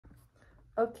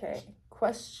Okay,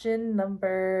 question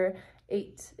number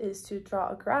 8 is to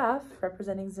draw a graph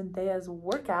representing Zendaya's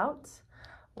workout,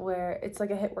 where it's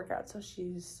like a HIIT workout. So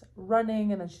she's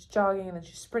running, and then she's jogging, and then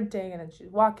she's sprinting, and then she's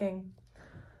walking.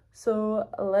 So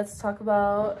let's talk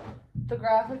about the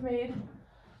graph I've made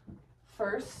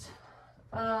first.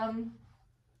 On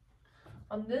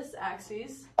this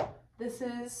axis, this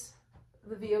is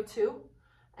the VO2,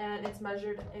 and it's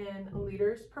measured in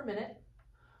liters per minute.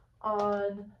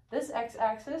 On this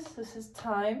x-axis, this is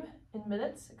time in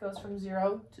minutes. It goes from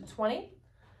 0 to 20.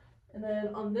 And then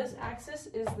on this axis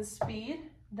is the speed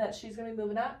that she's going to be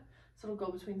moving at. So it'll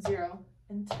go between 0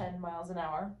 and 10 miles an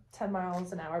hour. 10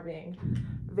 miles an hour being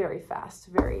very fast,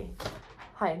 very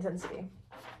high intensity.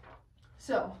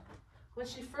 So when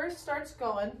she first starts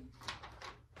going,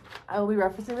 I will be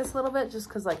referencing this a little bit just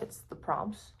because like it's the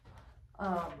prompts.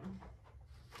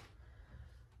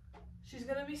 She's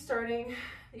gonna be starting,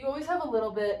 you always have a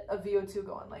little bit of VO2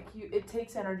 going, like it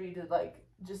takes energy to like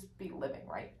just be living,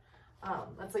 right?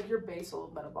 That's like your basal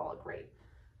metabolic rate.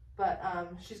 But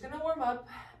she's gonna warm up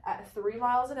at 3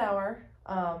 miles an hour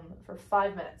for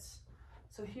 5 minutes.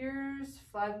 So here's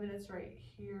 5 minutes right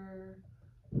here.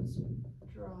 Let's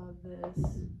draw this.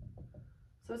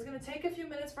 So it's gonna take a few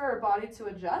minutes for her body to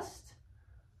adjust,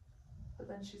 but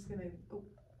then she's gonna, oh,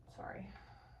 sorry,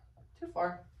 too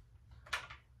far.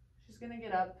 She's gonna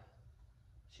get up.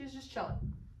 She's just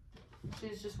chilling.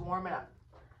 She's just warming up.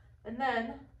 And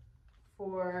then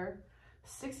for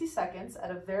 60 seconds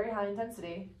at a very high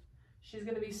intensity, she's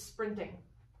gonna be sprinting.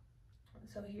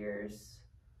 So here's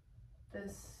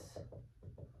this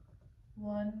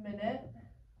 1 minute.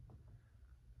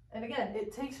 And again,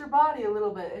 it takes her body a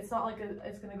little bit. It's not like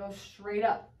it's gonna go straight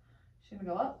up. She's gonna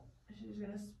go up, and she's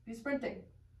gonna be sprinting.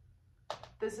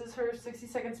 This is her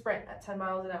 60-second sprint at 10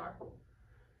 miles an hour.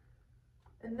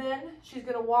 And then she's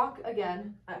gonna walk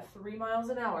again at 3 miles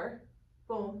an hour.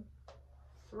 Boom,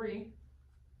 3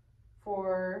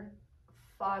 for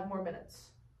 5 more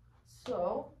minutes.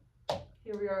 So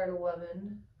here we are at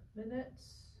 11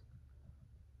 minutes.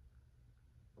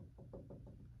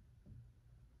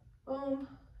 Boom.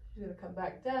 She's gonna come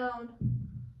back down.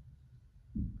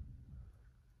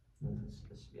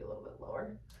 This should be a little bit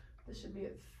lower. This should be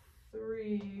at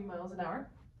 3 miles an hour.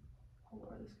 I'll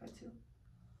lower this guy too.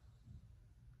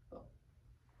 Boom.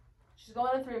 She's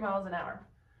going at 3 miles an hour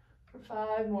for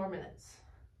 5 more minutes.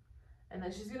 And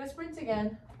then she's gonna sprint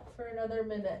again for another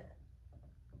minute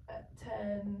at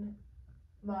 10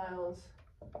 miles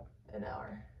an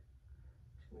hour.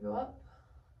 She's gonna go up,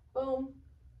 boom,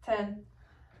 10.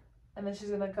 And then she's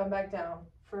gonna come back down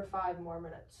for 5 more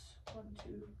minutes. 1,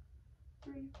 2,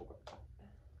 3, 4, 5.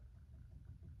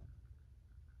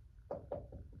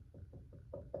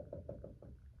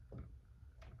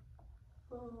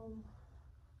 Boom.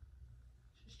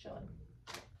 She's chilling.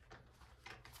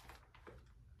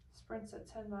 Sprints at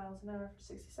 10 miles an hour for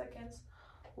 60 seconds.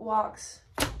 Walks.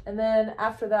 And then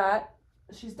after that,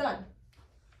 she's done.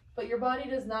 But your body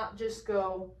does not just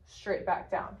go straight back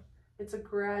down. It's a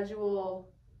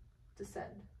gradual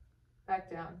descend back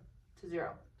down to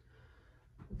 0.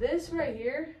 This right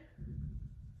here,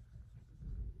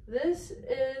 this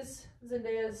is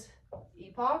Zendaya's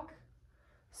EPOC.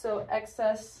 So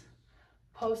excess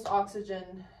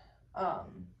post-oxygen,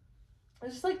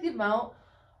 it's just like the amount,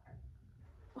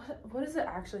 what does it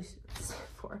actually stand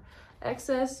for?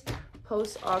 Excess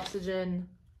post-oxygen,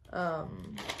 oh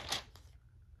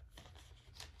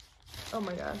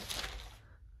my gosh.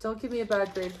 Don't give me a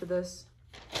bad grade for this,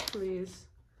 please.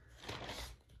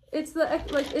 It's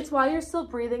it's why you're still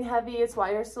breathing heavy. It's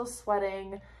why you're still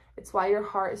sweating. It's why your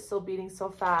heart is still beating so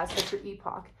fast. That's your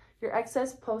EPOC. Your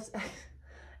excess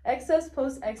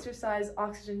post-exercise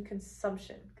oxygen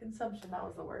consumption. Consumption, that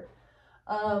was the word.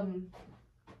 And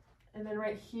then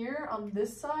right here on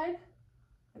this side,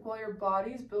 like while your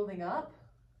body's building up,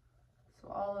 so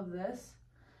all of this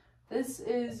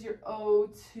is your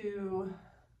O2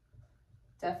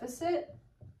 deficit.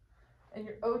 And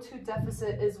your O2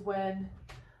 deficit is when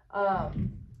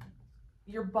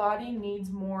your body needs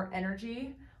more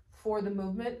energy for the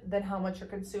movement than how much you're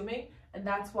consuming. And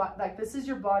that's what, like, this is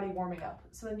your body warming up.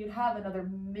 So then you'd have another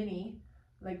mini,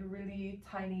 like really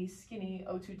tiny, skinny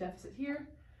O2 deficit here,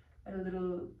 and a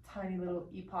little tiny little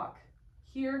EPOC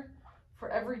here for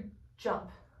every jump.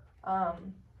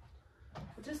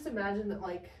 Just imagine that,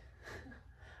 like,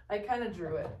 I kind of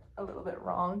drew it a little bit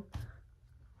wrong.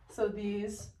 So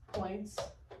these points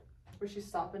where she's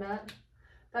stopping at,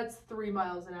 that's 3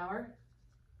 miles an hour.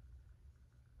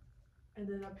 And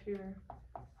then up here,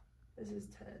 this is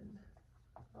 10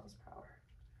 miles per hour.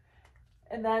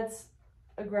 And that's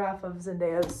a graph of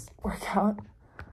Zendaya's workout.